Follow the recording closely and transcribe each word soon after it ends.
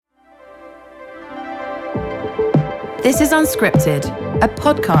This is Unscripted, a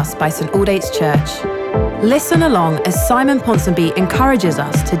podcast by St Aldate's Church. Listen along as Simon Ponsonby encourages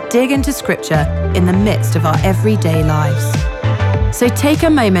us to dig into Scripture in the midst of our everyday lives. So take a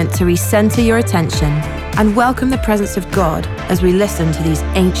moment to recenter your attention and welcome the presence of God as we listen to these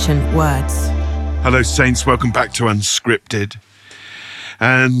ancient words. Hello, Saints. Welcome back to Unscripted.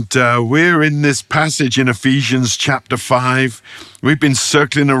 And we're in this passage in Ephesians chapter 5. We've been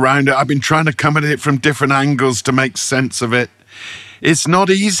circling around it. I've been trying to come at it from different angles to make sense of it. It's not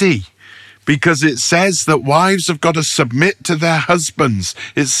easy because it says that wives have got to submit to their husbands.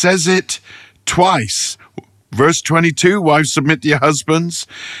 It says it twice. Verse 22, wives submit to your husbands.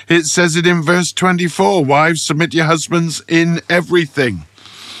 It says it in verse 24, wives submit to your husbands in everything.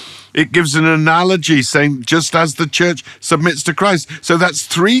 It gives an analogy saying, just as the church submits to Christ. So that's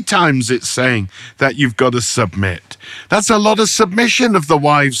 3 times it's saying that you've got to submit. That's a lot of submission of the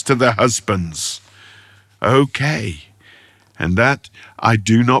wives to their husbands. Okay. And that, I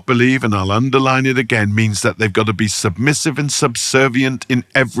do not believe, and I'll underline it again, means that they've got to be submissive and subservient in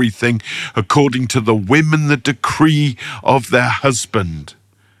everything according to the whim and the decree of their husband.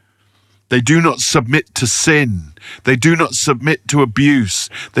 They do not submit to sin. They do not submit to abuse.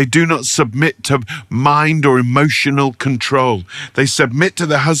 They do not submit to mind or emotional control. They submit to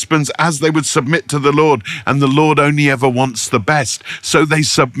their husbands as they would submit to the Lord, and the Lord only ever wants the best. So they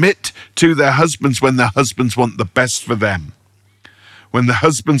submit to their husbands when their husbands want the best for them. When the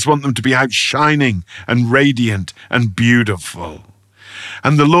husbands want them to be outshining and radiant and beautiful.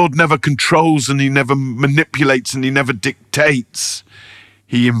 And the Lord never controls and he never manipulates and he never dictates.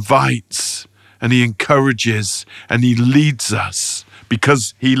 He invites and he encourages and he leads us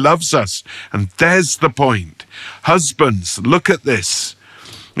because he loves us. And there's the point. Husbands, look at this.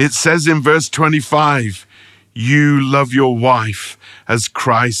 It says in verse 25, you love your wife as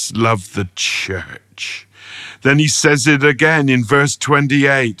Christ loved the church. Then he says it again in verse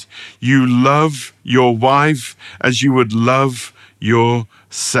 28, you love your wife as you would love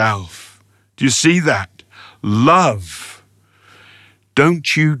yourself. Do you see that? Love.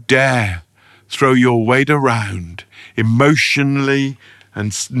 Don't you dare throw your weight around emotionally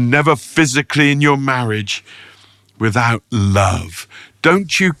and never physically in your marriage without love.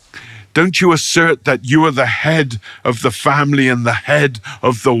 Don't you assert that you are the head of the family and the head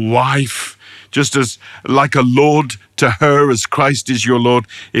of the wife, just as like a Lord to her as Christ is your Lord,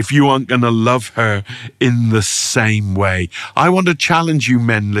 if you aren't going to love her in the same way. I want to challenge you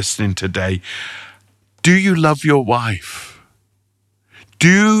men listening today. Do you love your wife?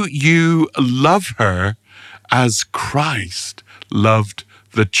 Do you love her as Christ loved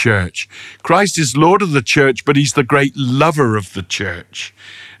the church? Christ is Lord of the church, but he's the great lover of the church.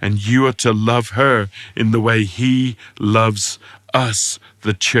 And you are to love her in the way he loves us,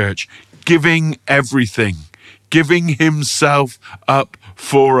 the church, giving everything, giving himself up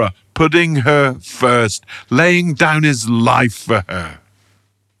for her, putting her first, laying down his life for her.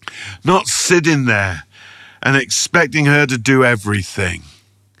 Not sitting there and expecting her to do everything.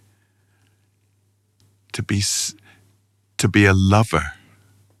 To be a lover,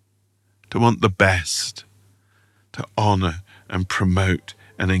 to want the best, to honor and promote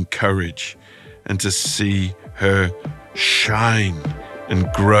and encourage, and to see her shine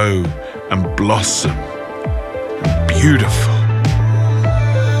and grow and blossom and beautiful.